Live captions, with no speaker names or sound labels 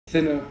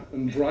thinner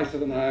and brighter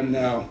than I am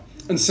now.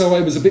 And so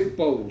I was a bit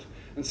bold.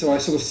 And so I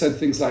sort of said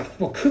things like,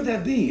 well, could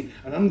there be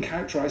an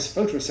uncharacterized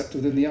photoreceptor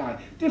within the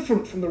eye,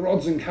 different from the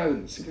rods and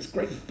cones? This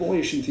great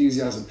boyish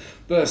enthusiasm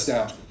burst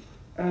out.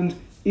 And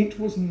it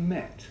was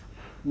met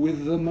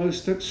with the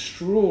most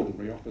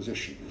extraordinary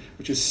opposition,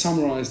 which is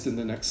summarized in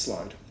the next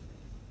slide.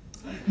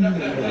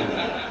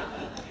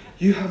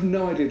 You have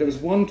no idea. There was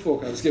one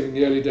talk I was giving in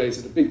the early days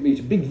at a big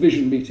meeting, big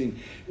vision meeting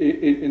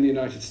in the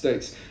United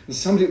States, and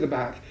somebody at the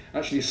back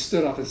actually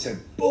stood up and said,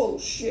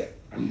 bullshit,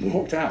 and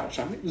walked out.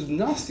 I mean, it was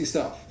nasty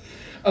stuff.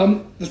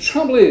 The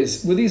trouble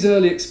is, with these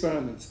early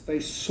experiments, they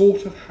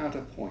sort of had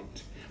a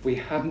point. We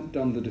hadn't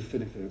done the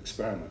definitive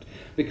experiment.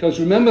 Because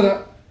remember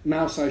that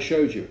mouse I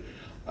showed you?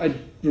 I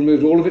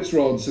removed all of its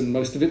rods and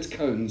most of its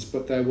cones,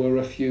 but there were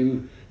a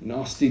few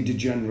nasty,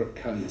 degenerate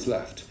cones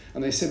left.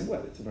 And they said,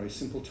 well, it's a very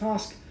simple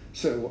task.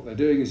 So what they're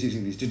doing is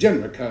using these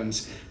degenerate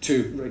cones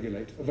to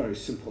regulate a very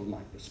simple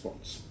light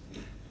response.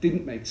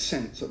 Didn't make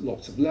sense at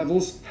lots of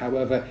levels.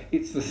 However,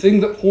 it's the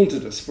thing that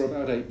haunted us for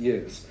about 8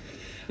 years.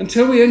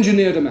 Until we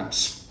engineered a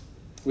mouse.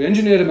 We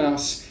engineered a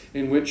mouse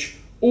in which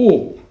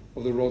all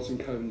of the rods and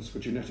cones were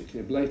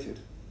genetically ablated.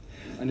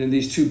 And in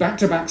these 2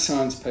 back-to-back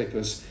science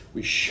papers,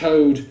 we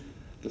showed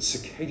that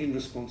circadian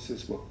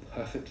responses were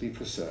perfectly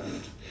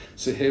preserved.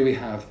 So here we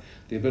have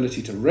the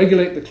ability to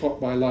regulate the clock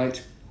by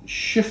light, and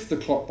shift the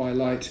clock by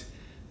light.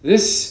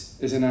 This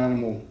is an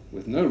animal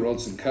with no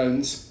rods and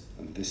cones,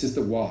 and this is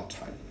the wild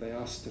type. They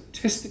are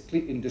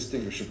statistically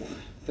indistinguishable.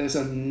 There's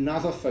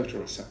another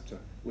photoreceptor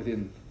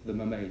within the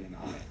mammalian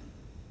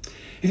eye.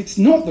 If it's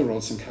not the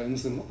rods and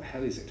cones, then what the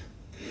hell is it?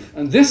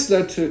 And this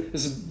led to,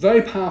 this is a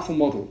very powerful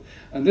model,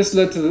 and this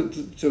led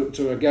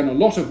to again, a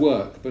lot of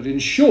work. But in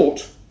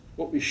short,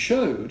 what we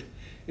showed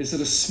is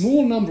that a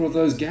small number of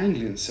those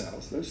ganglion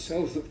cells, those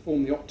cells that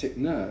form the optic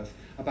nerve,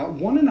 about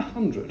 1 in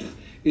 100,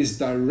 is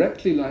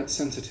directly light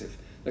sensitive.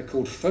 They're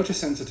called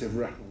photosensitive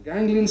retinal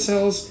ganglion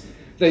cells.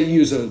 They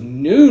use a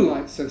new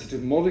light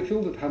sensitive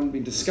molecule that hadn't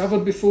been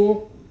discovered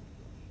before,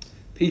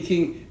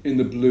 peaking in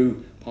the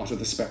blue part of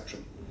the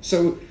spectrum.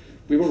 So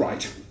we were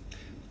right.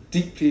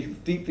 Deeply,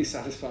 deeply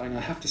satisfying,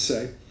 I have to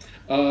say.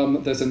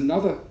 There's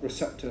another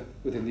receptor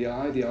within the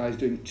eye. The eye is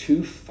doing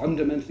 2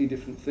 fundamentally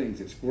different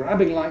things. It's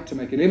grabbing light to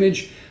make an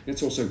image, and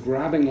it's also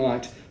grabbing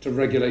light to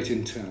regulate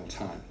internal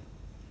time.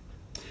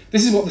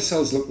 This is what the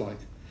cells look like.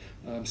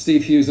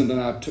 Steve Hughes and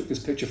I took this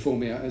picture for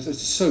me.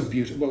 It's so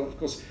beautiful. Well, of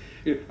course,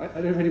 I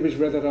don't know if anybody's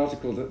read that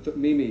article that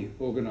Mimi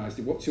organised.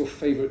 What's your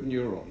favourite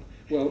neuron?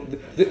 Well,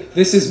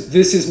 this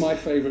is my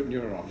favourite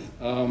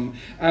neuron.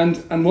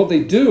 And what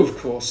they do, of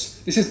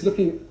course, this is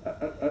looking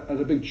at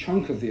a big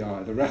chunk of the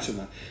eye, the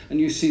retina, and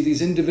you see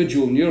these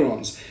individual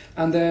neurons,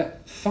 and their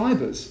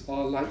fibres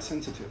are light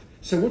sensitive.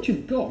 So what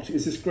you've got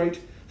is this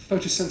great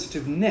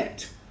photosensitive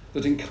net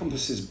that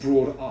encompasses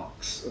broad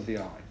arcs of the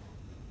eye.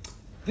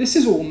 This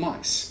is all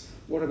mice.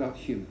 What about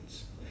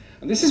humans?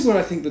 And this is where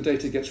I think the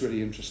data gets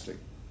really interesting.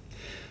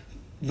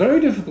 Very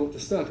difficult to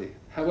study.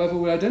 However,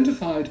 we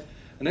identified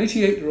an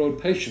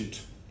 88-year-old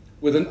patient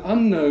with an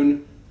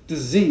unknown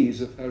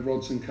disease of her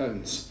rods and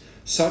cones,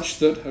 such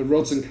that her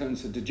rods and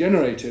cones had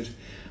degenerated,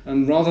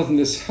 and rather than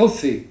this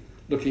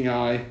healthy-looking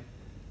eye,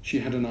 she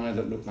had an eye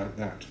that looked like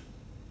that.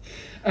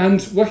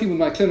 And working with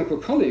my clinical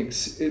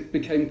colleagues, it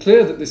became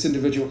clear that this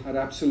individual had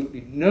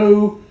absolutely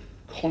no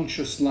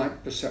conscious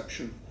light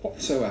perception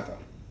whatsoever.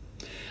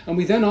 And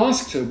we then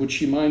asked her, would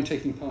she mind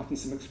taking part in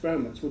some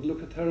experiments, would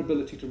look at her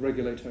ability to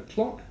regulate her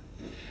clock,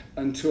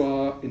 and to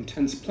our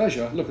intense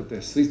pleasure, look at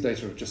this, these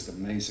data are just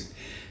amazing.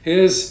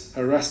 Here's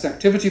her rest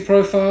activity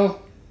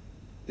profile.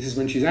 This is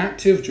when she's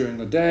active during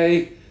the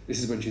day,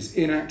 this is when she's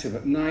inactive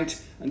at night,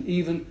 and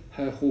even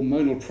her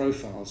hormonal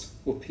profiles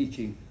were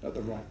peaking at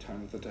the right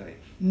time of the day.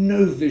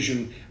 No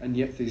vision, and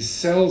yet these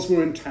cells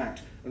were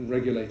intact and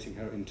regulating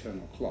her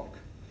internal clock.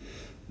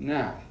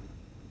 Now,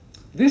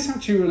 this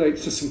actually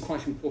relates to some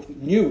quite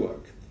important new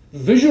work.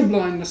 Visual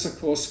blindness, of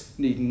course,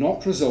 need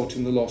not result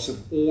in the loss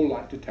of all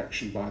light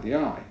detection by the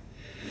eye.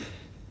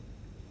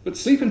 But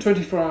sleep and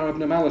 24-hour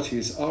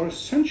abnormalities are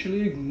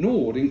essentially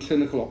ignored in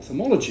clinical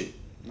ophthalmology.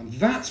 And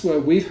that's where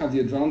we've had the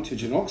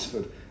advantage in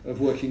Oxford of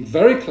working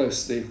very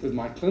closely with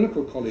my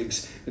clinical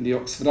colleagues in the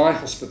Oxford Eye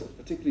Hospital,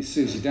 particularly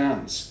Susie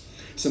Downs.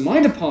 So my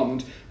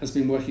department has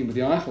been working with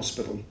the Eye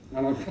Hospital,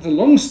 and I've cut a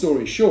long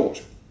story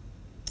short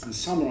and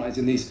summarize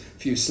in these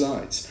few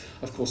slides.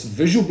 Of course,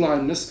 visual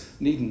blindness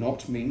need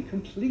not mean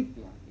complete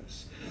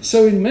blindness.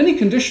 So in many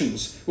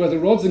conditions where the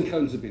rods and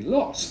cones have been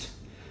lost,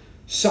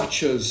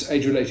 such as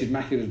age-related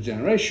macular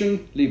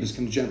degeneration, Leber's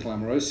congenital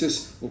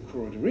amaurosis, or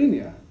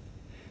choroideremia,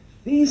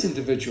 these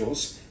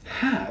individuals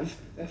have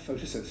their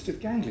photosensitive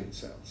ganglion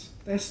cells.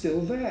 They're still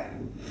there.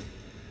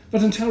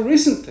 But until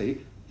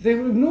recently, they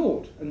were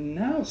ignored, and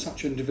now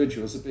such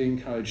individuals are being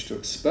encouraged to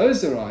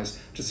expose their eyes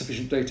to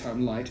sufficient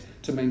daytime light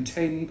to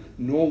maintain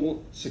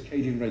normal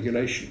circadian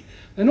regulation.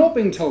 They're not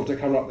being told to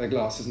cover up their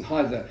glasses and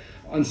hide their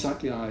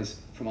unsightly eyes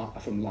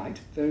from light.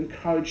 They're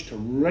encouraged to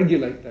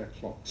regulate their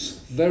clocks.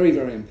 Very,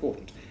 very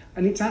important.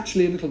 And it's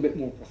actually a little bit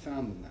more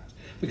profound than that.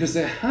 because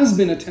there has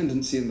been a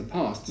tendency in the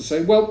past to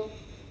say, well,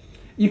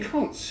 you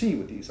can't see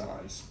with these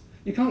eyes.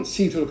 You can't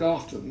see to look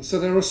after them, so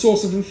they're a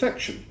source of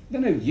infection.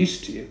 They're no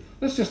use to you.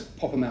 Let's just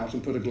pop them out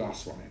and put a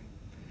glass one in.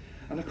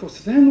 And of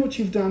course, then what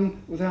you've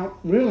done without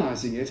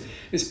realizing it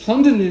is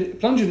plunge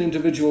an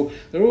individual,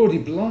 they're already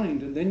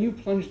blind, and then you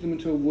plunge them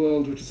into a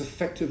world which is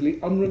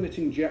effectively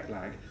unremitting jet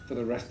lag for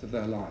the rest of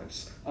their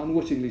lives,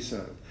 unwittingly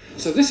so.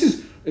 So this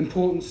is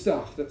important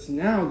stuff that's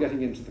now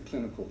getting into the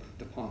clinical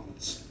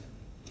departments.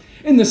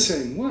 In the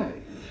same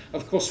way,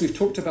 of course, we've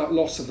talked about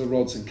loss of the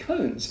rods and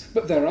cones,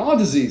 but there are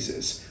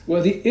diseases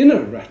where the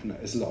inner retina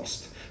is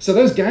lost. So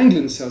those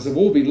ganglion cells have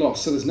all been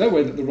lost, so there's no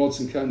way that the rods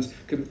and cones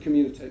can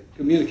communicate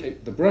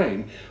with the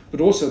brain, but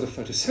also the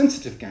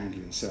photosensitive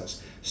ganglion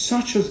cells,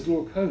 such as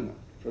glaucoma,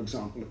 for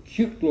example,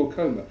 acute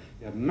glaucoma.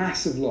 You have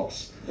massive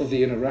loss of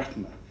the inner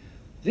retina.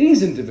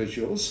 These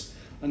individuals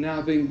are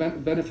now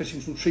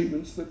benefiting from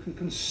treatments that can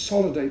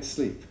consolidate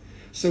sleep.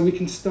 So we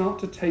can start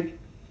to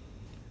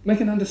make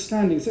an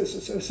understanding.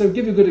 So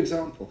give you a good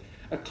example.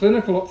 A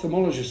clinical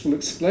ophthalmologist will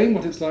explain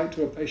what it's like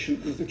to a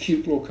patient with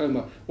acute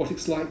glaucoma, what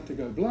it's like to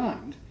go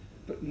blind,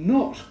 but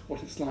not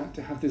what it's like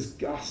to have this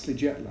ghastly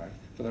jet lag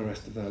for the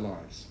rest of their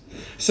lives.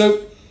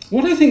 So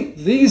what I think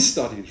these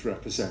studies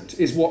represent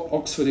is what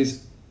Oxford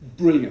is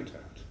brilliant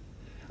at.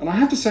 And I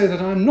have to say that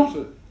I'm not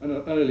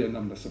an early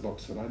alumnus of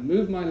Oxford. I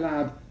moved my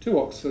lab to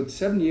Oxford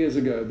 7 years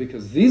ago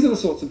because these are the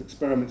sorts of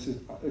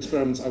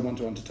experiments I want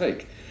to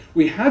undertake.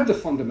 We had the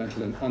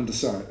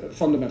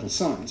fundamental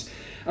science,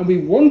 and we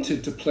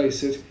wanted to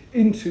place it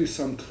into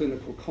some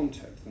clinical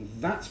context. And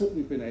that's what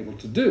we've been able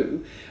to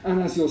do.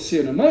 And as you'll see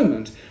in a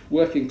moment,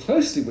 working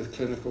closely with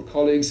clinical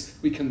colleagues,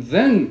 we can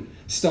then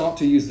start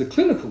to use the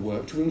clinical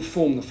work to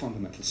inform the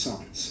fundamental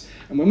science.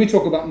 And when we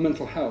talk about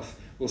mental health,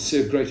 we'll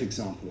see a great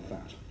example of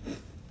that.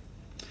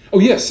 Oh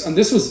yes, and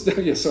this was,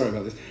 yes, sorry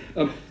about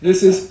this.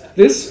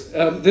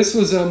 This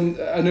was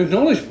an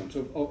acknowledgement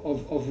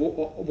of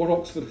what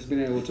Oxford has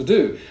been able to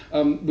do.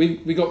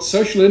 We got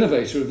Social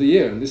Innovator of the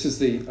Year, and this is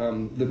the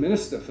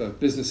Minister for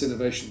Business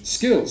Innovation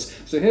Skills.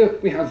 So here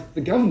we have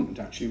the government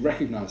actually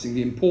recognising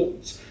the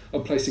importance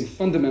of placing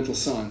fundamental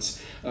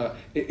science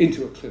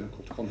into a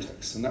clinical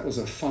context, and that was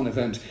a fun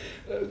event.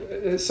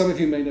 Some of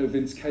you may know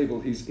Vince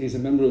Cable. He's a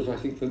member of, I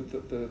think,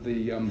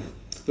 the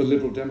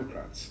Liberal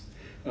Democrats.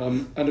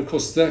 And of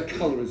course their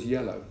colour is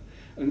yellow.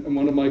 And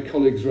one of my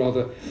colleagues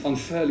rather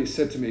unfairly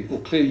said to me, well,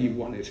 clearly you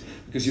won it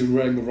because you were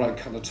wearing the right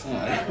colour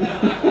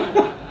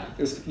tie.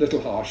 It's a little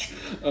harsh.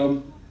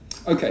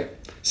 Okay,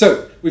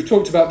 so we've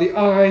talked about the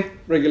eye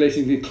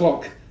regulating the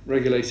clock,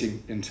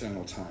 regulating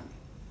internal time.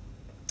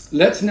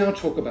 Let's now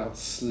talk about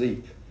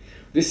sleep.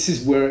 This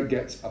is where it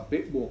gets a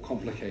bit more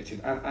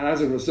complicated, and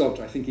as a result,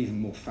 I think even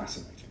more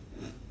fascinating.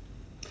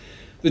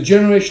 The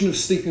generation of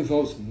sleep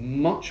involves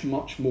much,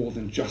 much more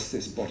than just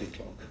this body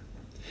clock.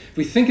 If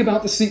we think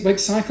about the sleep-wake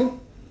cycle,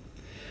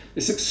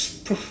 this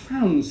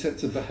profound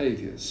sets of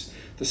behaviours.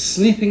 The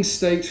sleeping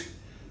state,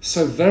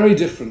 so very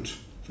different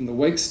from the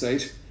wake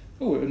state.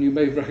 Oh, and you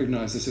may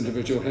recognise this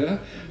individual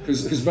here,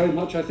 who's very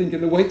much, I think,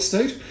 in the wake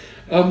state.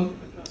 And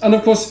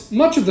of course,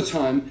 much of the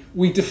time,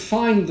 we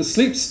define the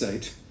sleep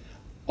state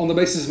on the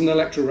basis of an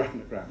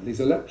electroretinogram. These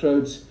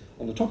electrodes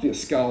on the top of your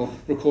skull,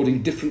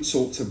 recording different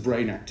sorts of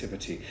brain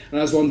activity.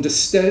 And as one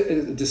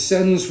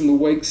descends from the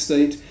wake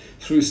state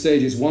through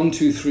stages 1,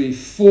 2, 3,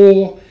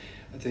 4,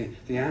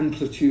 the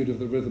amplitude of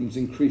the rhythms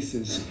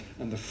increases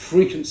and the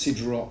frequency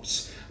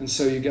drops. And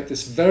so you get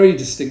this very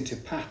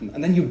distinctive pattern.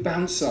 And then you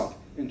bounce up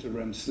into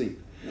REM sleep.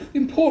 The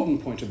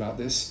important point about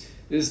this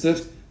is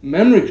that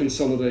memory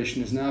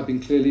consolidation has now been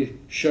clearly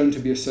shown to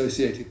be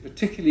associated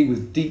particularly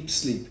with deep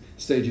sleep,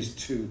 stages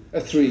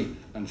 3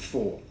 and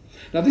 4.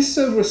 Now this is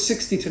over a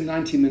 60 to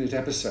 90 minute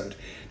episode.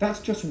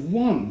 That's just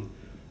one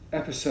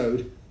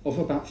episode of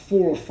about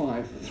 4 or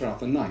 5 throughout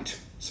the night.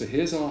 So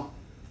here's our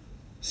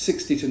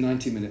 60 to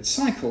 90 minute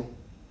cycle.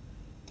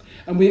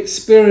 And we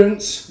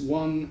experience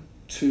 1,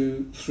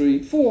 2,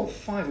 3, 4,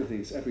 5 of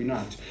these every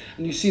night.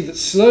 And you see that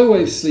slow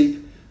wave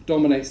sleep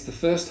dominates the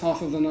first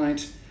half of the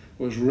night,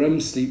 whereas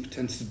REM sleep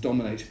tends to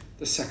dominate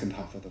the second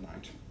half of the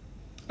night.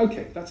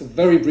 Okay, that's a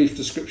very brief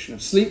description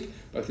of sleep,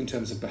 both in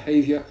terms of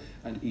behaviour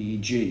and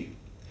EEG.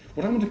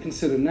 What I want to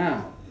consider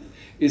now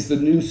is the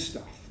new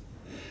stuff.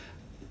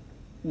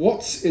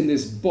 What's in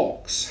this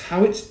box,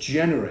 how it's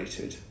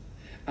generated,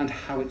 and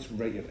how it's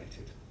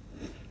regulated.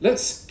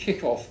 Let's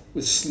kick off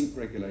with sleep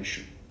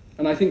regulation.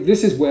 And I think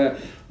this is where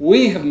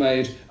we have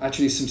made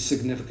actually some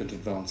significant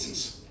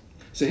advances.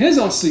 So here's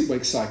our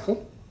sleep-wake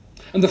cycle,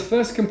 and the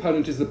first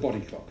component is the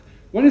body clock.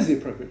 When is the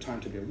appropriate time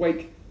to be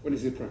awake? When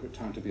is the appropriate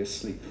time to be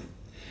asleep?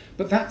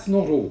 But that's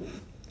not all.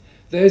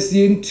 There's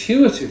the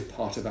intuitive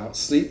part about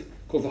sleep,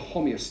 called the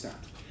homeostat.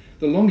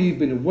 The longer you've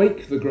been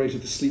awake, the greater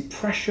the sleep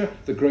pressure,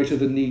 the greater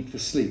the need for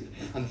sleep.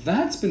 And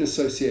that's been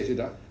associated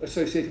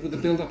with the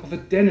build-up of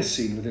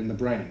adenosine within the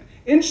brain.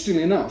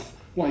 Interestingly enough,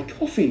 why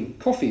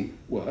coffee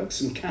works,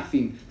 and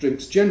caffeine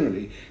drinks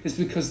generally, is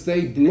because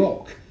they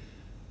block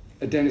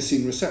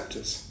adenosine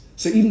receptors.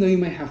 So even though you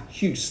may have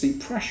huge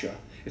sleep pressure,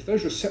 if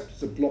those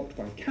receptors are blocked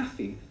by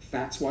caffeine,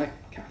 That's why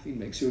caffeine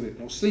makes you a bit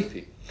more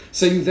sleepy.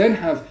 So you then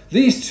have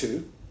these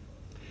two,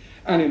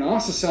 and in our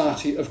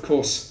society, of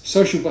course,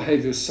 social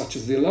behaviours such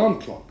as the alarm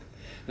clock.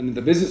 And in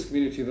the business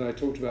community that I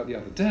talked about the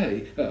other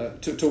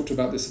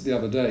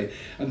day,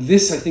 and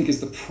this I think is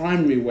the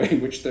primary way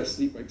in which their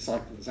sleep-wake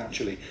cycle is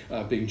actually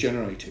being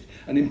generated,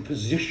 an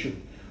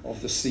imposition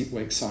of the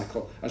sleep-wake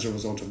cycle as a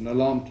result of an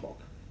alarm clock.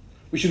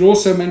 We should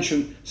also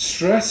mention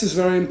stress is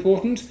very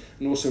important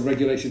and also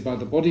regulated by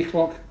the body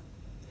clock,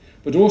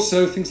 but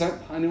also things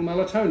like pineal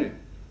melatonin,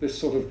 this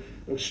sort of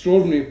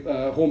extraordinary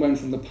hormone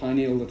from the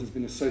pineal that has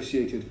been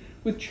associated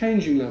with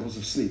changing levels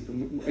of sleep.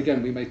 And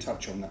again, we may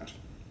touch on that.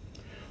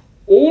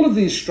 All of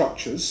these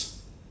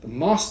structures, the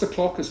master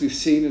clock, as we've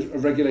seen, are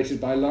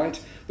regulated by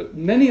light, but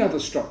many other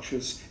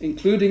structures,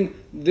 including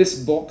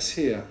this box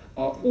here,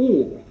 are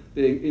all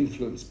being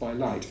influenced by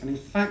light, and in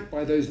fact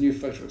by those new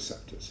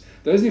photoreceptors.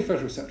 Those new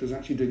photoreceptors are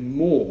actually doing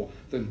more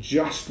than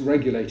just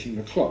regulating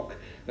the clock.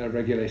 They're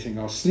regulating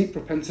our sleep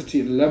propensity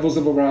and levels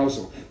of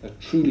arousal. They're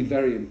truly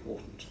very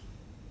important.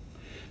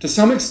 To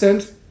some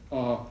extent,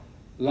 our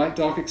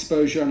light-dark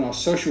exposure and our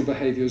social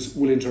behaviours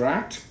will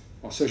interact.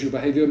 Our social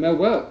behaviour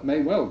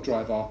may well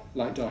drive our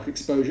light-dark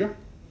exposure.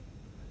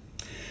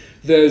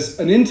 There's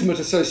an intimate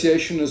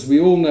association, as we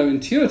all know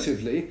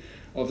intuitively,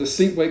 of the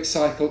sleep-wake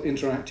cycle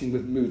interacting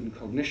with mood and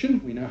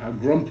cognition. We know how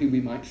grumpy we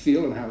might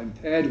feel and how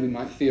impaired we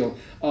might feel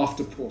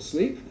after poor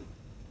sleep.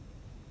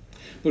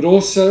 But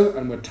also,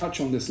 and we'll touch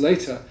on this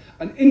later,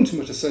 an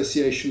intimate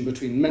association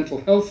between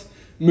mental health,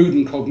 mood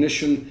and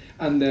cognition,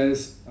 and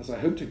there's, as I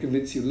hope to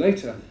convince you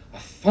later, a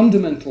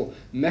fundamental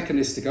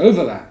mechanistic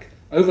overlap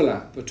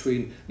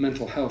between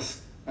mental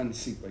health and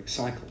sleep-wake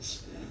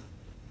cycles.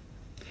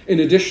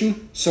 In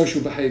addition,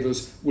 social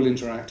behaviours will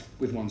interact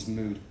with one's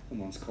mood and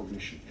one's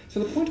cognition.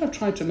 So the point I've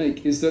tried to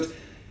make is that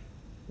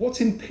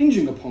what's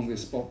impinging upon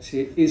this box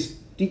here is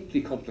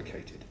deeply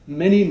complicated.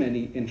 Many,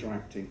 many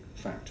interacting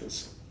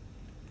factors.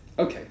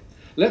 Okay,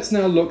 let's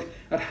now look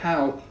at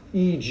how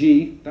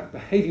EG, that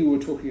behaviour we're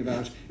talking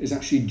about, is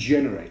actually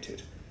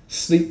generated.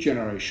 Sleep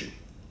generation.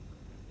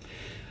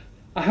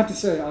 I have to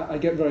say I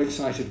get very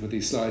excited with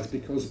these slides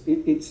because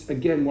it's,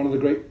 again, one of the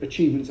great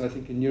achievements, I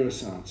think, in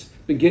neuroscience,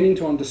 beginning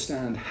to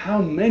understand how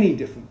many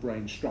different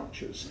brain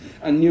structures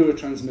and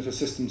neurotransmitter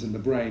systems in the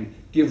brain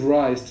give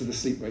rise to the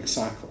sleep-wake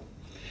cycle.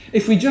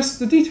 If we just,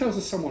 the details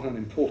are somewhat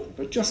unimportant,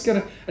 but just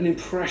get an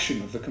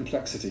impression of the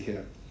complexity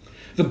here.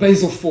 The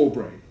basal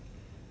forebrain,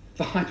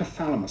 the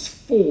hypothalamus,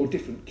 4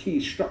 different key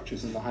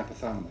structures in the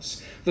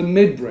hypothalamus, the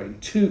midbrain,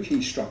 2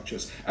 key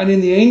structures, and in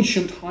the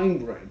ancient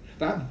hindbrain,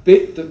 that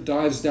bit that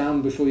dives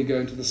down before you go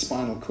into the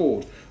spinal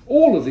cord,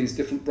 all of these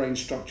different brain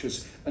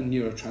structures and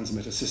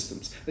neurotransmitter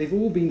systems. They've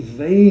all been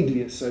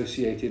vaguely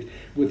associated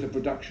with the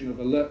production of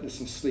alertness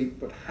and sleep,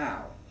 but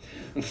how?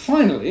 And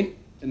finally,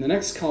 in the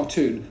next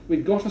cartoon,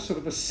 we've got a sort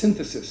of a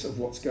synthesis of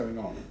what's going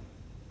on.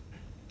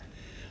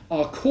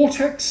 Our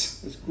cortex,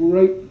 this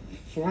great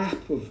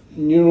flap of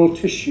neural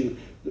tissue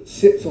that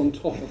sits on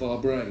top of our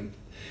brain,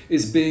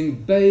 is being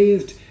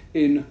bathed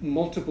in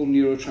multiple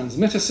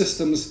neurotransmitter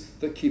systems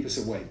that keep us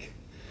awake.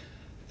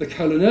 The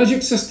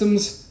cholinergic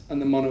systems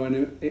and the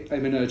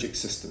monoaminergic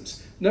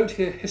systems. Note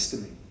here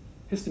histamine.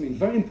 Histamine,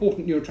 very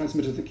important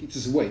neurotransmitter that keeps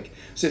us awake.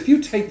 So if you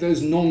take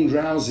those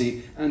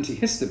non-drowsy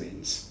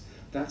antihistamines,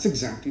 that's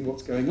exactly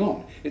what's going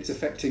on. It's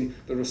affecting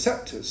the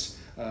receptors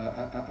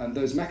and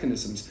those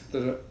mechanisms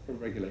that are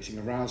regulating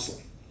arousal.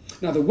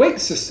 Now the wake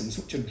systems,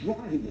 which are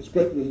driving this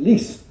great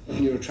release of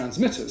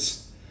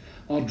neurotransmitters,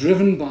 are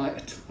driven by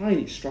a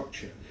tiny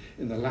structure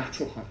in the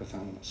lateral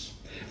hypothalamus,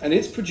 and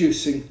it's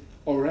producing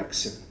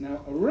orexin.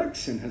 Now,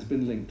 orexin has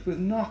been linked with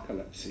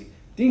narcolepsy.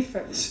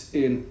 Defects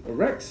in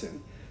orexin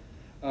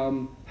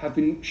have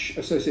been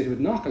associated with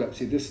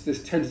narcolepsy,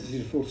 this tendency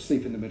to fall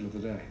asleep in the middle of the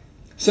day.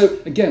 So,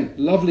 again,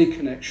 lovely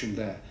connection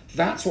there.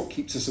 That's what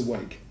keeps us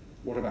awake.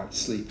 What about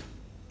sleep?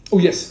 Oh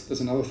yes,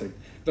 there's another thing.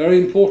 Very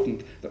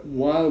important that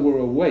while we're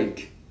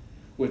awake,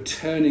 we're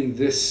turning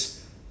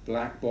this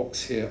black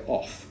box here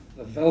off.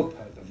 The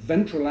VELPO, the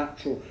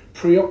ventrolateral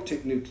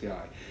preoptic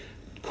nuclei,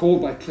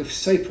 called by Cliff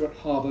Saper at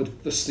Harvard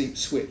the sleep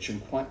switch,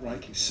 and quite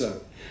rightly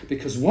so.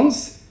 Because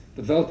once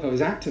the VELPO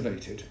is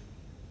activated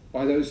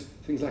by those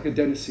things like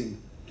adenosine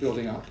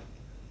building up,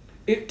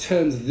 it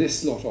turns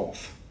this lot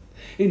off.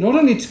 It not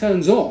only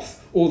turns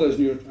off all those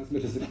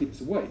neurotransmitters that keep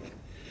us awake,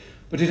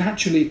 but it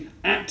actually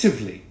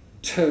actively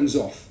turns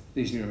off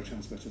these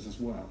neurotransmitters as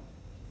well.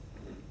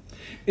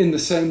 In the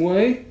same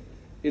way,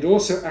 it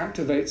also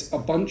activates a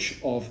bunch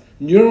of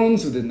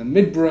neurons within the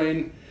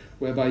midbrain,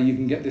 whereby you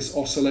can get this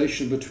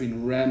oscillation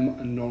between REM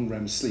and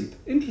non-REM sleep.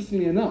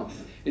 Interestingly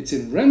enough, it's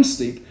in REM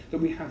sleep that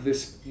we have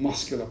this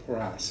muscular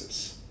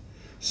paralysis,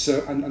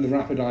 and the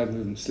rapid eye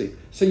movement sleep.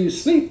 So you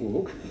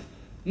sleepwalk,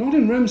 not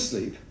in REM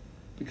sleep,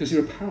 because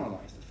you're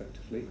paralyzed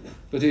effectively,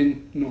 but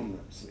in non-REM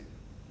sleep.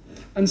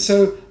 And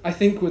so I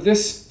think with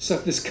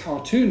this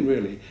cartoon,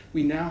 really,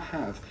 we now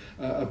have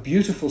a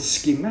beautiful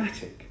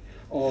schematic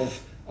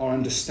of our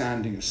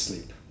understanding of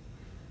sleep.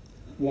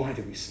 Why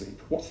do we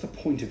sleep? What's the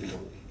point of it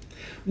all?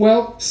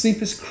 Well,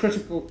 sleep is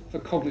critical for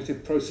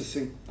cognitive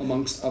processing,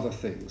 amongst other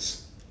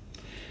things.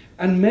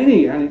 And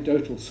many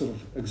anecdotal sort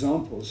of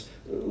examples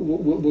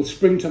will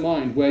spring to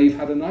mind where you've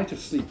had a night of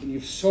sleep and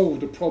you've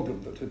solved a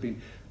problem that had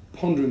been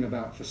pondering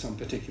about for some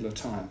particular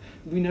time.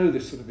 We know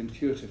this sort of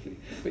intuitively.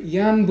 But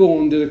Jan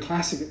Bourne did a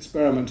classic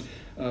experiment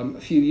a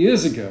few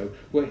years ago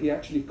where he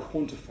actually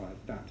quantified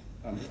that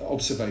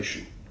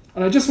observation.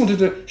 And I just wanted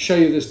to show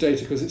you this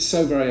data because it's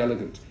so very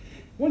elegant.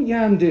 What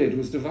Jan did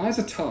was devise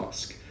a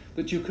task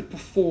that you could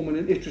perform in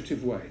an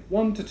iterative way.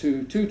 1 to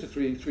 2, 2 to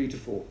 3, 3 to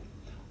 4.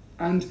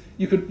 And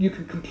you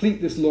could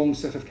complete this long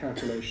set of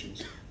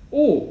calculations.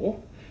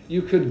 Or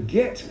you could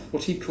get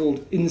what he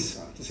called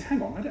insight and say,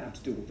 hang on, I don't have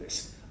to do all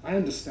this. I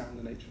understand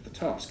the nature of the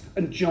task,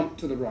 and jump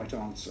to the right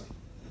answer.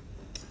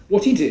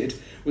 What he did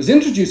was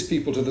introduce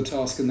people to the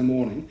task in the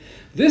morning.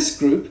 This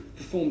group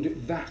performed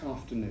it that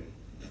afternoon,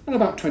 and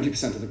about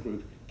 20% of the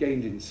group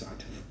gained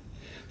insight.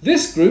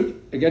 This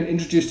group, again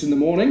introduced in the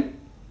morning,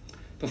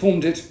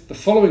 performed it the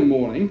following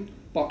morning,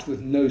 but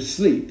with no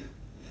sleep.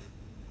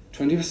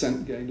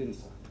 20% gained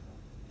insight.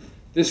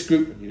 This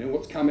group, and you know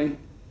what's coming,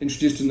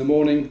 introduced in the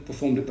morning,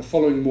 performed it the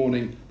following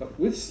morning, but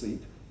with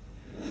sleep.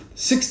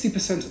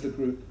 60% of the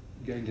group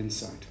gained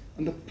insight.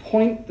 And the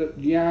point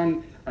that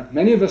Jan and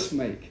many of us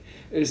make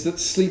is that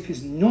sleep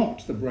is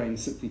not the brain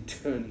simply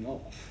turning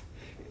off.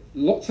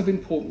 Lots of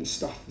important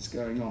stuff is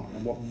going on.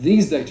 And what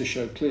these data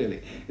show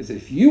clearly is that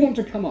if you want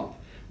to come up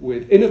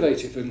with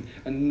innovative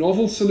and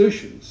novel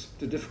solutions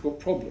to difficult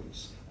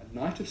problems, a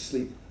night of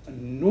sleep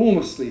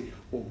enormously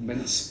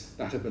augments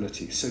that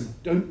ability. So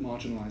don't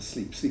marginalize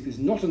sleep. Sleep is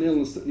not an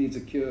illness that needs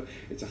a cure.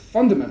 It's a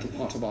fundamental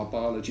part of our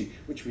biology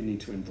which we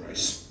need to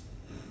embrace.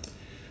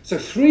 So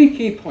 3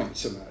 key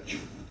points emerge.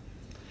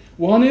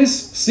 One is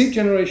sleep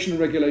generation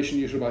and regulation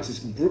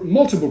utilizes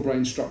multiple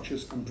brain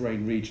structures and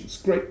brain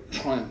regions. Great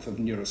triumph of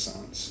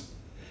neuroscience.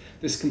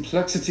 This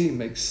complexity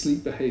makes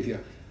sleep behavior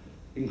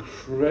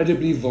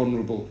incredibly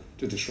vulnerable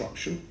to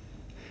disruption.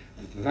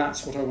 And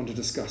that's what I want to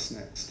discuss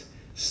next.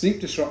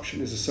 Sleep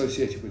disruption is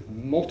associated with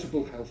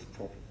multiple health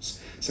problems.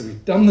 So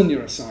we've done the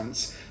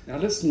neuroscience. Now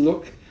let's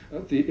look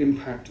at the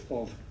impact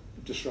of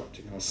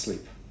disrupting our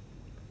sleep.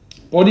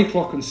 Body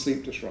clock and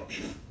sleep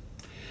disruption.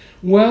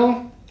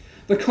 Well,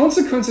 the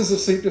consequences of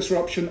sleep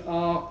disruption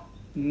are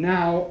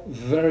now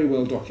very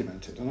well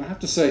documented. And I have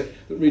to say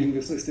that reading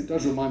this list, it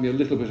does remind me a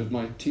little bit of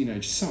my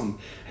teenage son.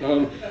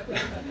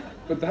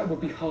 But that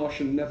would be harsh,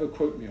 and never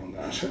quote me on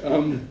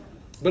that.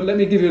 But let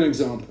me give you an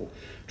example.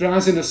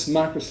 Drowsiness,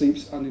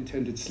 microsleeps,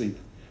 unintended sleep.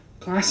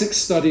 Classic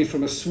study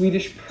from a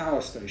Swedish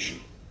power station.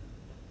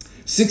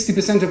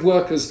 60% of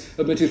workers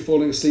admitted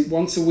falling asleep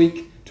once a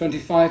week,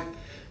 25%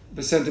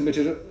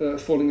 admitted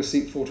falling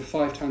asleep 4 to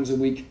 5 times a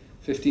week,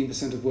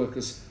 15% of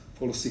workers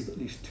fall asleep at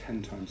least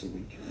 10 times a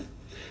week.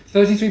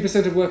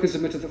 33% of workers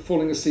admitted that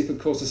falling asleep had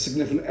caused a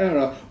significant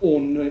error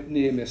or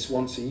near miss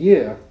once a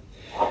year.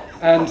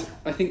 And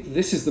I think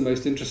this is the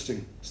most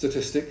interesting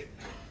statistic.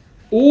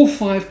 All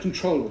 5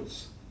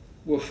 controllers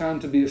were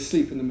found to be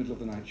asleep in the middle of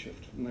the night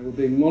shift. And they were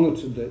being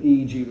monitored, their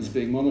EEG was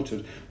being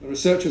monitored. The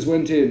researchers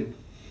went in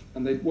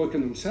and they'd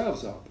woken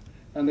themselves up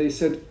and they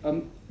said,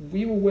 were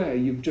you aware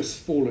you've just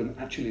fallen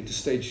actually into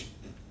stage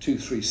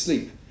 2-3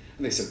 sleep?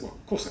 And they said, well,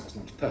 of course I was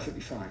not,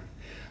 perfectly fine.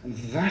 And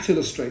that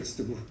illustrates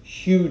the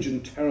huge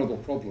and terrible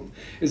problem,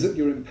 is that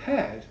you're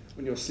impaired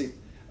when you're sleep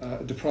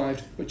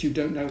deprived, but you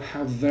don't know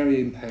how very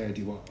impaired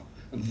you are.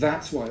 And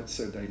that's why it's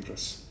so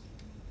dangerous.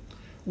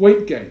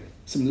 Weight gain.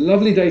 Some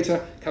lovely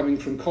data coming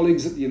from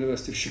colleagues at the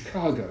University of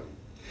Chicago.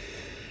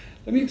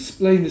 Let me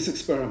explain this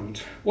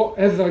experiment. What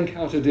Ev Van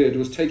Kouter did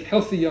was take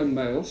healthy young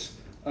males,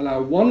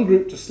 allow one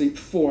group to sleep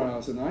 4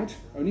 hours a night,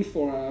 only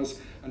 4 hours,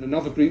 and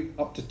another group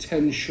up to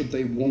 10 should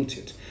they want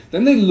it.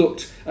 Then they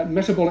looked at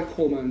metabolic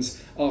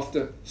hormones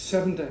after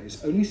 7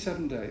 days, only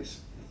 7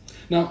 days.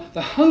 Now,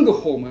 the hunger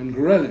hormone,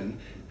 ghrelin,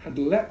 had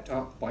leapt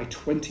up by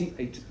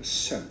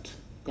 28%,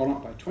 gone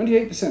up by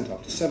 28%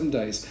 after 7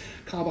 days.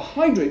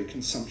 Carbohydrate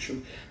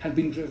consumption had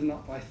been driven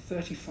up by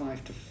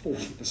 35 to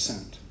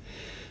 40%.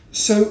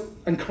 So,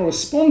 and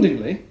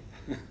correspondingly,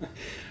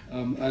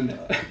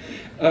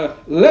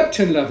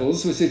 leptin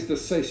levels, which is the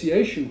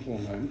satiation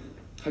hormone,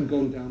 had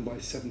gone down by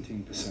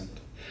 17%.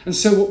 And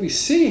so what we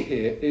see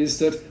here is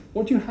that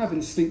what you have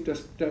in sleep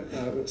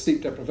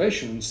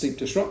deprivation and sleep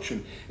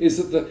disruption is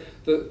that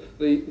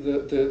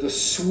the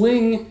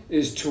swing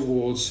is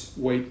towards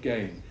weight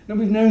gain. Now,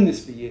 we've known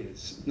this for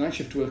years. Night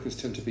shift workers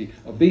tend to be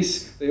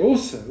obese. They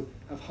also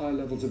have high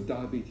levels of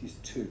diabetes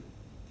too.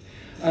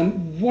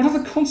 And what are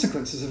the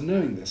consequences of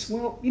knowing this?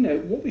 Well, you know,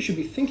 what we should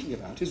be thinking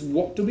about is,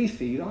 what do we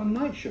feed our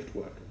night shift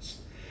workers?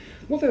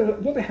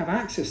 What they have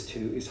access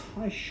to is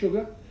high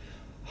sugar,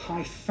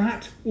 high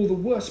fat, all the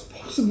worst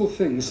possible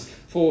things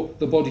for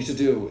the body to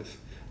deal with.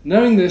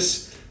 Knowing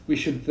this, we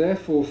should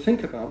therefore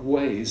think about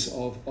ways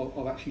of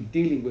actually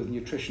dealing with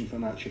nutrition for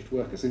night shift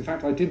workers. In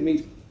fact, I did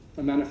meet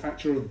a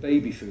manufacturer of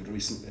baby food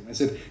recently. I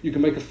said, you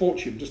can make a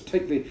fortune, just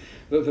take the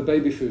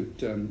baby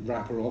food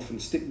wrapper off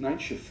and stick night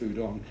shift food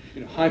on.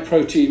 You know, high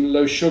protein,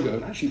 low sugar,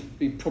 and actually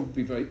be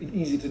probably very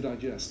easy to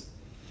digest.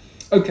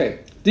 Okay,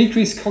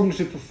 decreased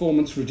cognitive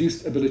performance,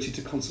 reduced ability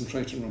to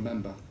concentrate and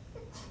remember.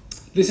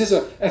 This is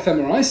a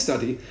fMRI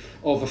study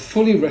of a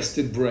fully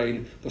rested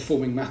brain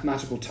performing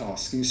mathematical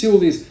tasks. And you see all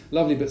these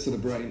lovely bits of the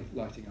brain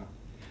lighting up.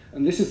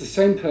 And this is the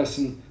same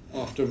person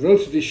after a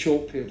relatively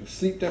short period of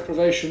sleep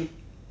deprivation.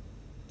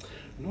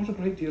 Not a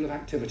great deal of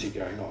activity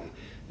going on.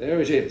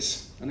 There it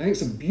is. And I think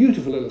it's a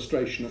beautiful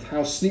illustration of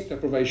how sleep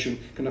deprivation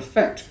can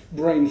affect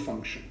brain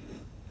function.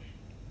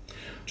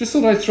 Just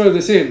thought I'd throw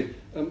this in,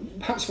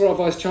 perhaps for our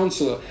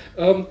Vice-Chancellor.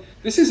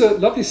 This is a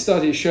lovely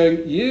study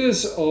showing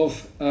years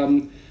of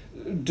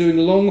doing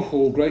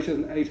long-haul, greater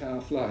than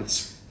 8-hour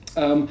flights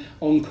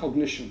on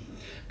cognition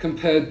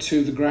compared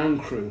to the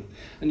ground crew.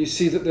 And you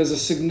see that there's a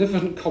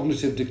significant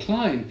cognitive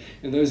decline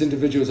in those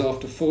individuals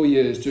after 4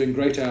 years doing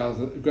greater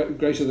than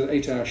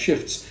 8-hour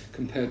shifts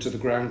compared to the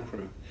ground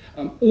crew.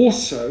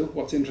 Also,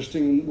 what's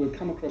interesting, and we'll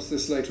come across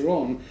this later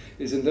on,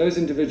 is in those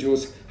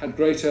individuals had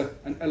greater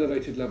and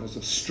elevated levels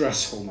of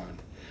stress hormone.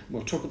 And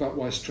we'll talk about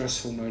why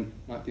stress hormone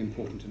might be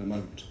important in a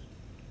moment.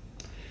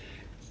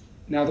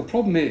 Now, the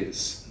problem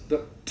is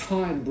that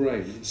tired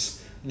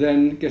brains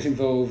then get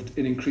involved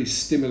in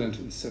increased stimulant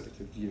and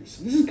sedative use.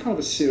 And this is kind of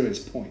a serious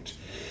point.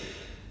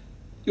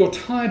 Your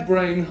tired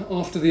brain,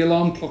 after the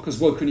alarm clock has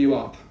woken you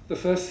up, the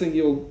first thing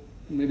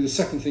maybe the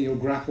second thing you'll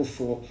grapple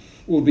for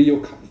will be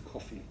your cup of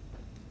coffee.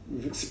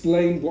 We've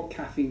explained what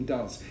caffeine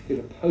does. It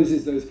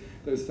opposes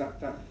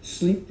that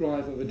sleep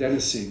drive of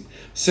adenosine.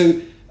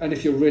 And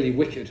if you're really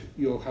wicked,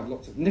 you'll have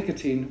lots of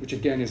nicotine, which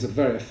again is a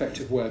very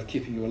effective way of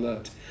keeping you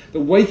alert. The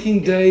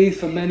waking day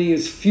for many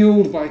is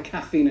fueled by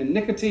caffeine and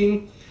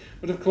nicotine,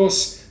 but of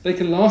course they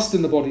can last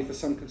in the body for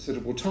some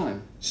considerable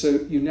time. So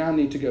you now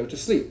need to go to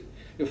sleep.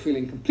 You're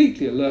feeling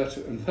completely alert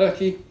and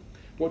perky.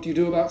 What do you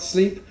do about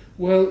sleep?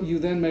 Well, you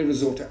then may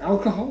resort to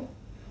alcohol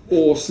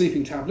or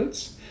sleeping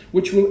tablets,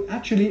 which will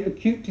actually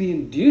acutely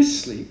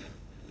induce sleep,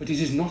 but it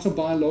is not a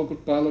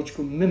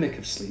biological mimic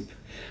of sleep.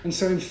 And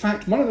so, in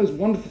fact, one of those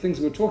wonderful things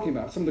we were talking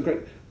about, some of the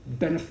great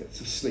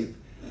benefits of sleep,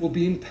 will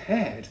be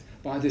impaired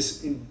by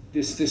this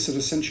sort of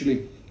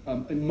essentially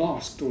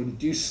masked or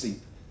induced sleep,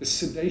 this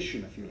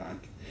sedation, if you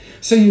like.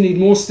 So you need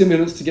more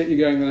stimulants to get you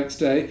going the next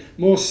day,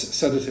 more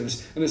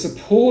sedatives, and this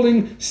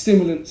appalling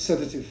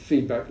stimulant-sedative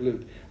feedback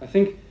loop, I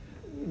think,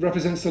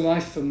 represents the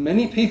life for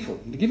many people.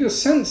 And to give you a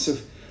sense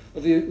of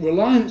the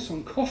reliance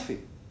on coffee,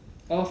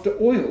 after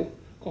oil,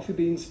 coffee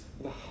beans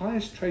are the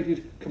highest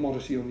traded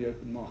commodity on the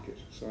open market,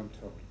 so I'm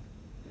told.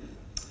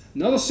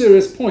 Another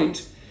serious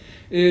point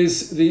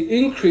is the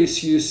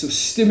increased use of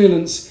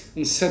stimulants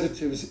and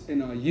sedatives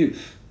in our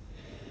youth.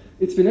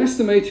 It's been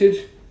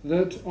estimated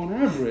that on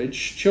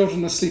average,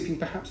 children are sleeping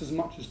perhaps as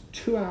much as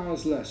 2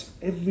 hours less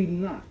every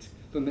night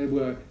than they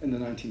were in the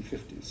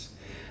 1950s.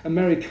 And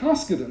Mary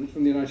Caskoden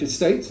from the United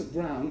States at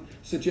Brown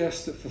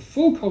suggests that for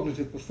full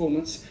cognitive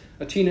performance,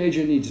 a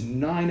teenager needs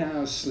 9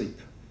 hours sleep.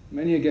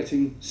 Many are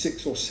getting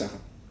 6 or 7.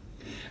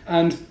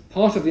 And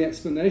part of the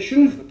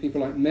explanation that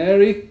people like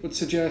Mary would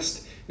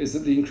suggest is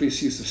that the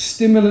increased use of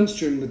stimulants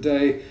during the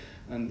day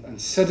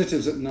and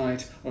sedatives at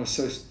night are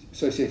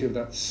associated with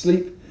that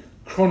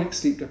chronic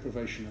sleep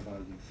deprivation of our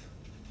youth.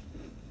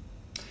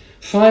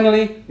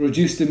 Finally,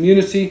 reduced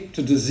immunity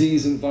to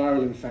disease and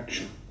viral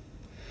infection.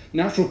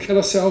 Natural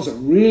killer cells are a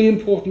really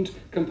important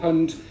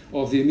component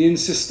of the immune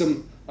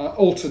system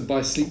altered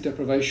by sleep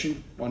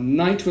deprivation. 1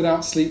 night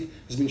without sleep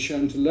has been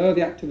shown to lower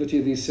the activity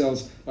of these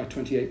cells by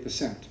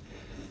 28%.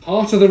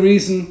 Part of the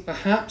reason,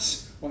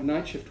 perhaps, why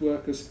night shift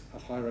workers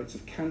have high rates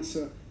of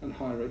cancer and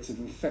high rates of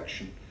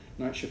infection.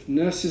 Night shift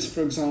nurses,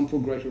 for example,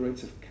 greater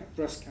rates of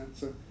breast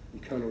cancer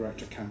and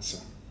colorectal cancer.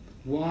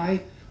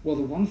 Why? Well,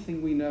 the one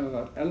thing we know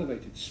about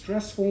elevated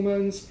stress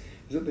hormones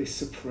is that they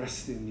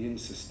suppress the immune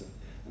system.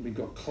 And we've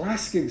got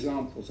classic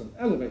examples of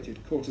elevated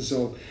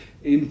cortisol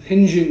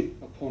impinging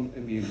upon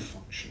immune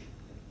function.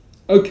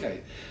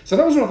 Okay, so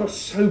that was a rather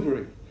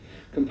sobering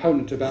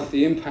component about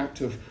the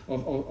impact of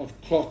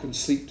clock and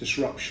sleep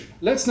disruption.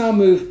 Let's now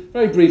move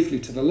very briefly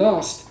to the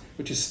last,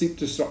 which is sleep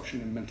disruption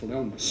in mental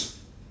illness.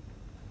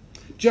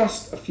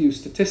 Just a few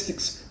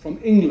statistics from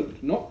England,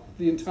 not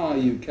the entire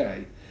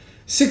UK.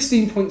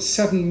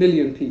 16.7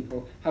 million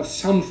people have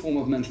some form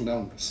of mental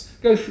illness,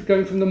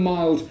 going from the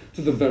mild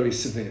to the very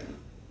severe.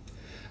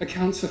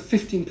 Accounts for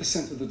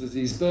 15% of the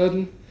disease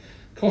burden,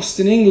 costs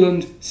in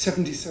England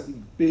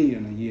 77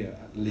 billion a year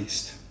at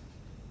least.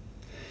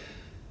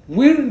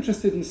 We're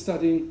interested in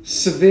studying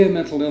severe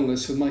mental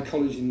illness with my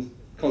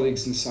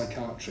colleagues in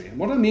psychiatry. And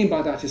what I mean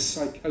by that is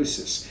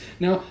psychosis.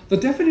 Now, the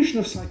definition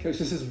of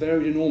psychosis has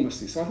varied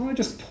enormously, so I want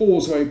to just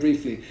pause very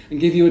briefly and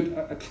give you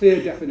a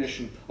clear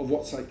definition of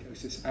what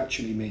psychosis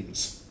actually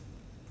means.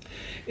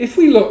 If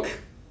we look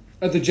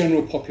at the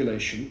general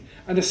population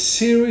and a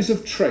series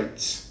of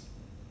traits,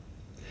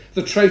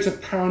 the trait of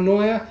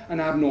paranoia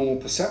and abnormal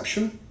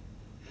perception,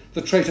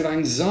 the trait of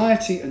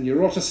anxiety and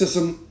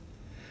neuroticism,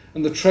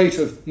 and the trait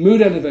of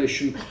mood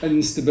elevation and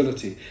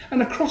instability.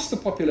 And across the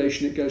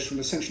population, it goes from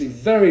essentially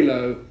very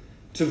low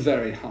to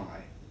very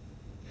high.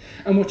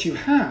 And what you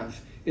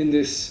have in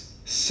this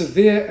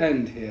severe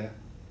end here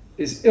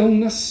is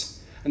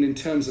illness And in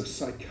terms of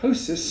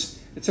psychosis,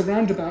 it's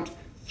around about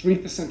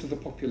 3% of the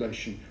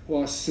population who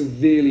are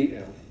severely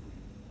ill.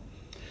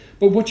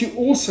 But what you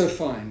also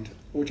find,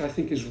 which I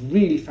think is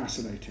really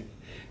fascinating,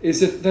 is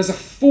that there's a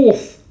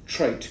fourth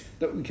trait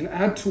that we can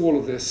add to all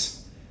of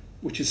this,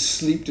 which is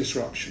sleep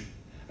disruption.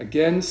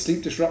 Again,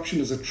 sleep disruption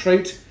is a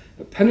trait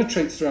that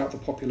penetrates throughout the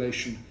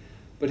population,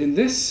 but in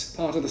this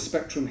part of the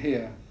spectrum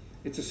here,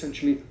 it's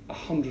essentially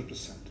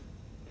 100%.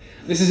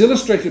 This is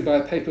illustrated by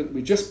a paper that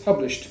we just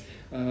published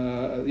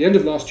at the end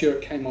of last year.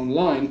 It came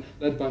online,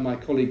 led by my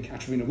colleague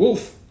Katerina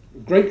Wolf, a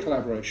great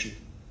collaboration,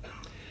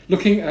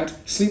 looking at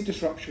sleep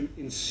disruption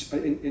in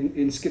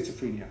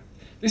schizophrenia.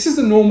 This is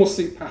the normal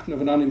sleep pattern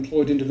of an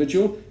unemployed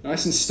individual,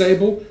 nice and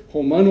stable,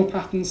 hormonal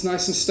patterns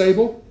nice and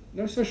stable,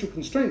 no social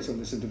constraints on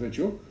this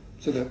individual,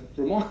 so they're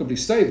remarkably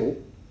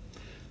stable.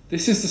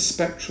 This is the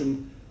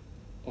spectrum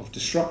of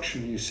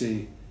disruption you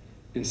see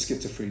in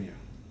schizophrenia.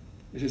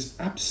 It is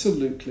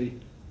absolutely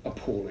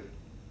appalling.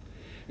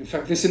 In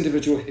fact, this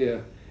individual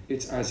here,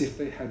 it's as if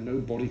they had no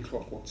body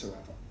clock whatsoever.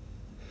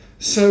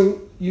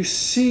 So you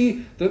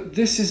see that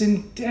this is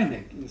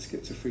endemic in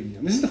schizophrenia.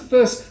 And this is the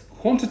first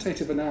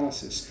quantitative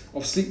analysis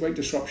of sleep-wake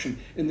disruption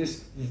in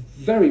this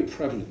very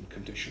prevalent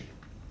condition.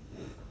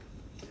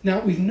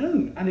 Now, we've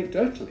known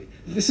anecdotally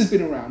that this has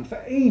been around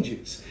for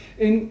ages.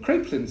 In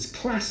Kraepelin's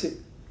classic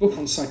book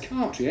on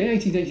psychiatry, in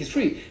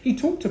 1883, he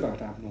talked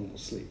about abnormal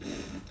sleep.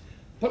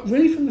 But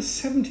really from the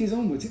 70s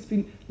onwards, it's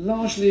been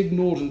largely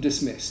ignored and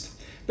dismissed.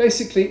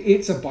 Basically,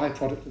 it's a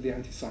byproduct of the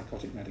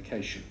antipsychotic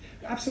medication.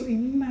 Absolutely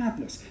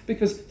madness,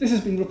 because this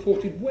has been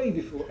reported way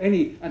before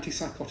any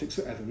antipsychotics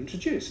were ever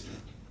introduced.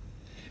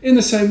 In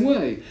the same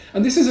way,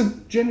 and this is a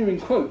genuine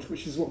quote,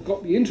 which is what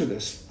got me into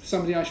this,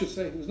 somebody I should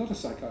say who was not a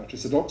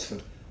psychiatrist at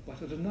Oxford,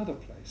 but at another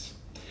place,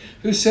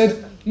 who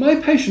said, "My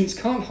patients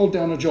can't hold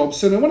down a job,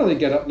 so no wonder they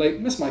get up late,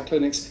 miss my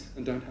clinics,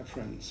 and don't have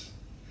friends."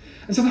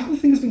 And so the whole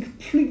thing has been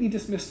completely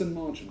dismissed and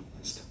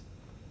marginalised.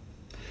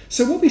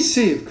 So what we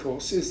see, of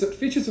course, is that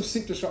features of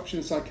sleep disruption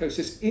in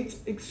psychosis, it's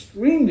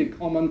extremely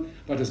common,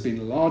 but has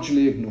been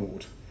largely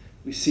ignored.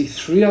 We see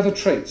three other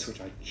traits, which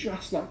I'd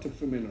just like to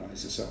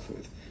familiarise yourself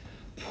with.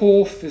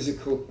 Poor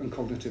physical and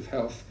cognitive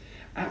health.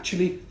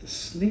 Actually, the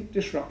sleep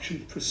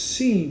disruption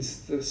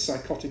precedes the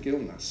psychotic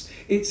illness.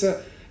 It's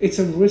a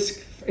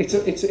risk.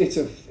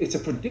 It's a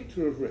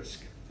predictor of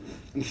risk.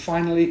 And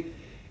finally,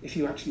 if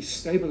you actually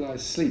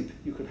stabilise sleep,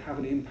 you can have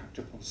an impact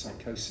upon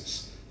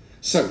psychosis.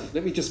 So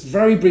let me just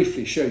very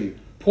briefly show you.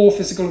 Poor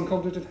physical and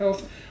cognitive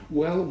health.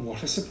 Well,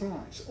 what a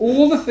surprise.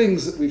 All the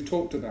things that we've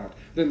talked about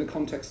in the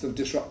context of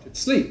disrupted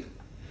sleep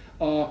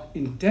are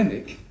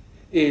endemic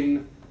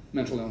in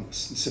mental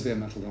illness and severe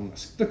mental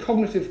illness. The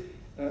cognitive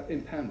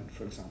impairment,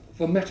 for example,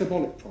 the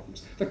metabolic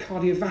problems, the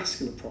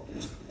cardiovascular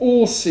problems,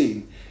 all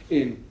seen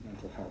in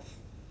mental health.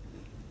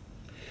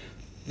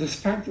 The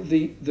fact that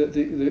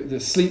the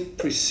sleep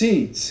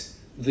precedes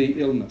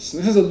the illness.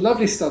 And this is a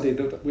lovely study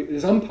that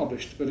is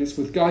unpublished, but it's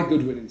with Guy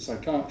Goodwin in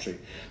psychiatry.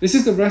 This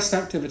is the rest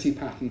activity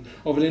pattern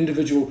of an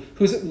individual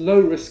who's at low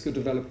risk of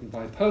developing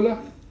bipolar.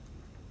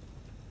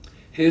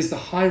 Here's the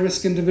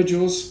high-risk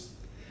individuals,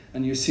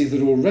 and you see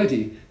that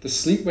already the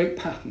sleep-wake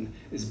pattern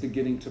is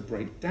beginning to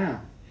break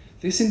down.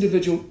 This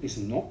individual is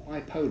not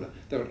bipolar.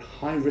 They're at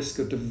high risk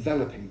of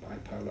developing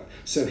bipolar.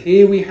 So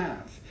here we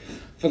have,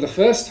 for the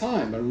first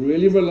time, a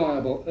really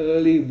reliable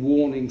early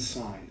warning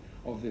sign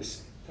of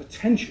this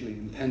potentially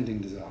impending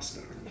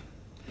disaster.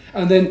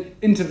 And then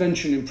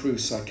intervention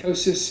improves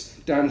psychosis.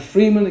 Dan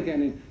Freeman,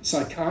 again in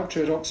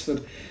psychiatry at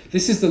Oxford.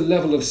 This is the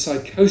level of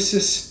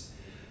psychosis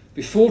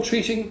before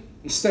treating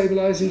and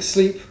stabilising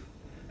sleep,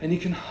 and you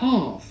can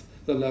halve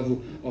the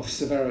level of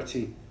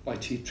severity by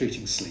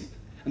treating sleep.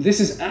 And this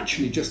is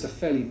actually just a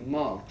fairly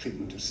mild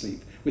treatment of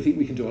sleep. We think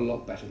we can do a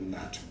lot better than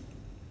that.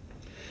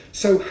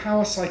 So how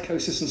are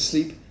psychosis and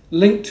sleep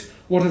linked?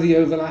 What are the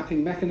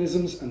overlapping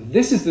mechanisms? And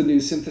this is the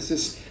new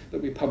synthesis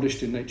that we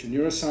published in Nature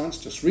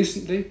Neuroscience just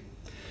recently.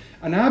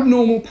 An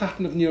abnormal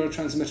pattern of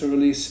neurotransmitter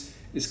release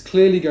is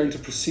clearly going to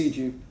precede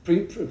you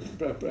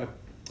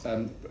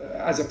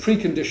as a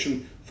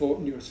precondition for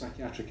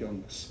neuropsychiatric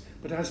illness.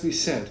 But as we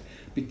said,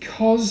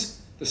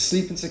 because the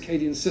sleep and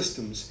circadian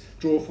systems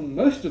draw from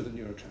most of the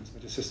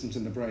neurotransmitter systems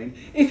in the brain,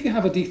 if you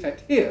have a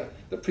defect here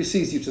that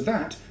precedes you to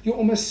that, you're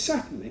almost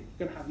certainly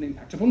going to have an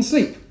impact upon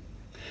sleep.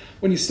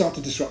 When you start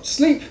to disrupt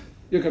sleep,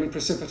 you're going to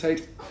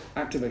precipitate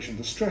activation of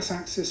the stress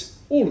axis,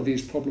 all of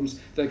these problems.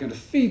 They're going to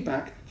feed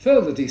back,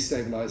 further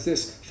destabilize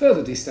this,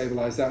 further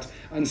destabilize that,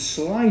 and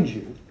slide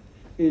you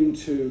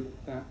into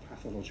that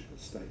pathological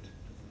state.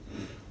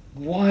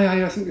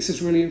 Why I think this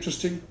is really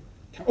interesting?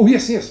 Oh,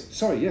 yes,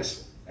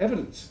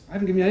 evidence. I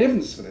haven't given you any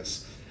evidence for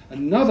this.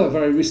 Another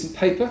very recent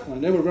paper, and I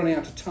know we're running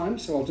out of time,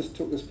 so I'll just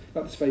talk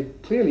about this very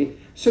clearly.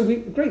 So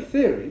great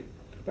theory,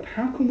 but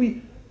how can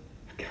we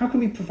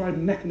provide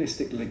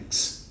mechanistic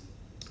links?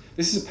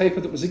 This is a paper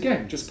that was,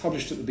 again, just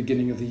published at the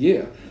beginning of the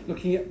year,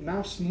 looking at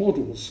mouse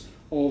models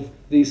of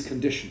these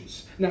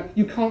conditions. Now,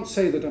 you can't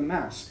say that a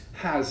mouse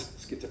has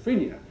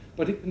schizophrenia,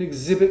 but it can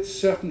exhibit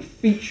certain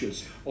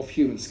features of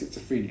human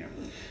schizophrenia.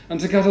 And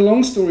to cut a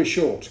long story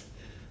short,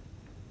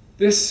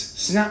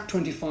 This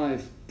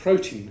SNAP25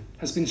 protein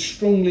has been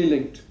strongly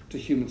linked to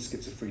human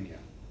schizophrenia.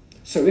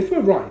 So if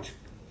we're right,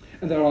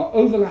 and there are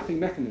overlapping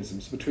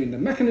mechanisms between the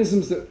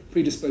mechanisms that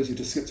predispose you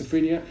to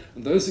schizophrenia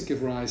and those that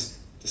give rise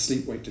to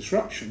sleep-wake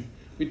disruption,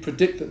 we'd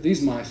predict that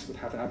these mice would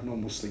have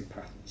abnormal sleep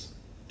patterns.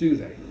 Do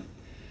they?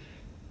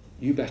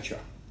 You betcha.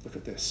 Look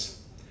at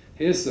this.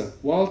 Here's the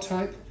wild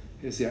type,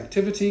 here's the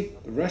activity,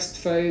 the rest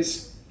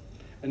phase,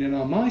 and in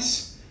our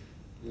mice,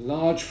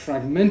 large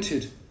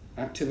fragmented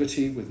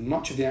activity with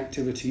much of the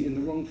activity in the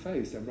wrong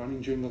phase. They're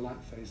running during the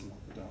light phase,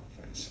 not the dark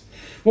phase.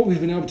 What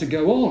we've been able to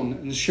go on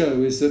and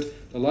show is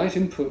that the light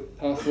input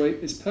pathway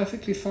is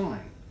perfectly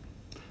fine.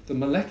 The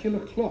molecular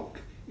clock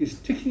is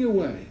ticking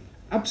away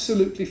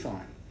absolutely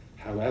fine.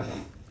 However,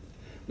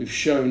 we've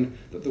shown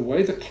that the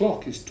way the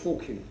clock is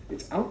talking,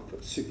 its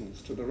output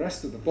signals to the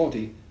rest of the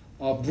body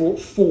are brought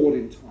forward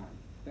in time.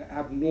 They're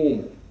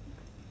abnormal.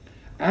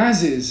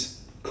 As is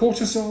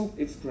cortisol,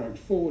 it's dragged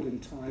forward in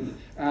time,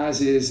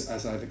 as is,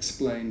 as I've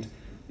explained,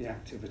 the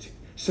activity.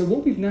 So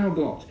what we've now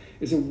got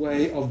is a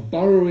way of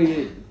burrowing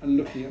in and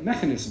looking at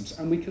mechanisms,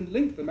 and we can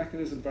link the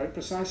mechanism very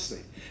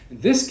precisely.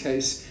 In this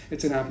case,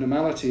 it's an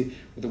abnormality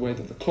with the way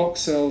that the clock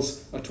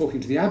cells are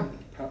talking to the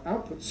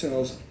output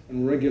cells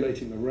and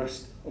regulating the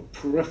rest of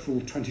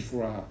peripheral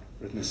 24-hour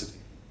rhythmicity.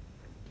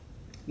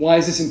 Why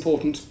is this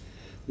important?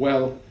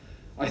 Well,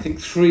 I think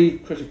three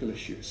critical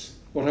issues.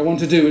 What I want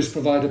to do is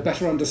provide a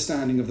better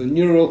understanding of the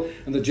neural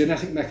and the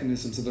genetic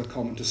mechanisms that are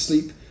common to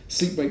sleep,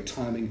 sleep-wake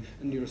timing,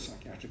 and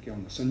neuropsychiatric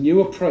illness. A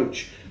new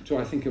approach to,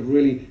 I think, a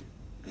really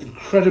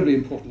incredibly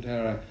important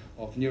area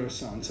of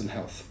neuroscience and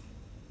health.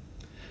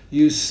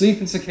 Use sleep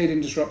and circadian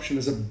disruption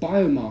as a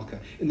biomarker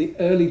in the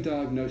early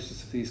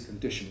diagnosis of these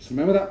conditions.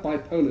 Remember that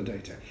bipolar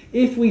data.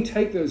 If we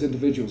take those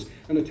individuals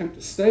and attempt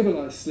to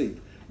stabilize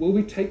sleep, will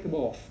we take them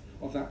off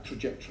of that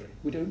trajectory?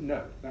 We don't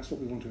know. That's what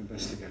we want to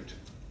investigate.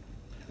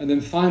 And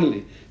then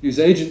finally, use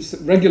agents that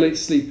regulate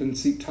sleep and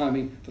sleep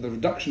timing for the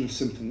reduction of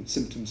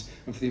symptoms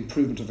and for the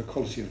improvement of the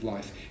quality of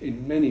life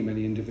in many,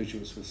 many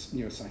individuals with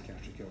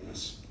neuropsychiatric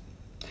illness.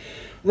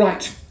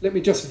 Right, let me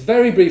just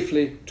very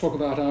briefly talk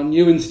about our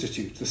new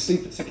institute, the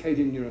Sleep and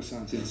Circadian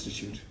Neuroscience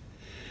Institute.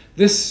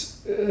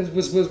 This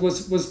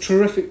was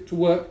terrific to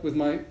work with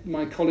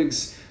my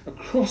colleagues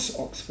across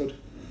Oxford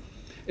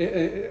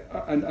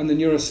and the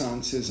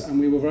neurosciences, and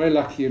we were very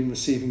lucky in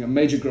receiving a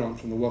major grant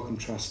from the Wellcome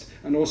Trust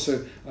and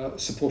also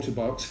supported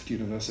by Oxford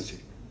University.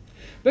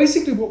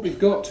 Basically what we've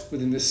got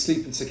within this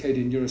Sleep and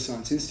Circadian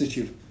Neuroscience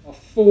Institute are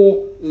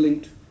four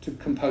linked to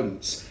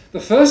components.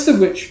 The first of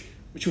which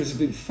has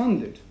been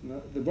funded,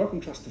 the Wellcome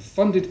Trust have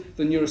funded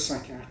the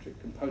neuropsychiatric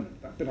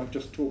component, that bit I've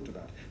just talked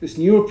about, this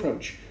new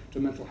approach to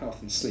mental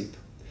health and sleep.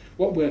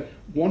 What we're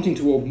wanting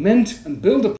to augment and build upon